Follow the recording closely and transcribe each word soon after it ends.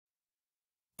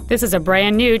This is a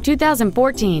brand new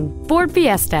 2014 Ford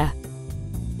Fiesta.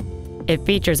 It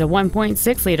features a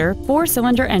 1.6-liter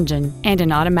four-cylinder engine and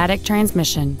an automatic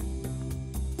transmission.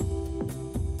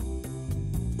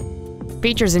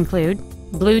 Features include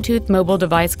Bluetooth mobile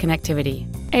device connectivity,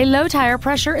 a low tire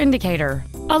pressure indicator,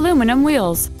 aluminum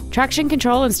wheels, traction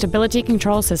control and stability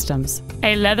control systems,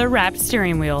 a leather-wrapped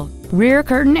steering wheel, rear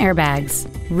curtain airbags,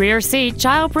 rear seat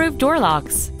child-proof door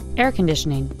locks, air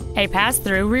conditioning, a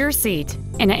pass-through rear seat,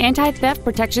 and an anti-theft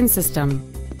protection system.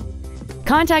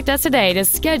 Contact us today to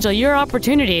schedule your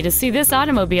opportunity to see this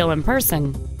automobile in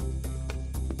person.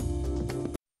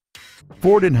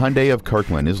 Ford and Hyundai of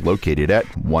Kirkland is located at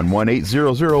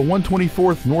 11800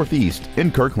 124th Northeast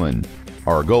in Kirkland.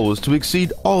 Our goal is to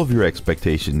exceed all of your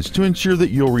expectations to ensure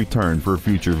that you'll return for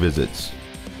future visits.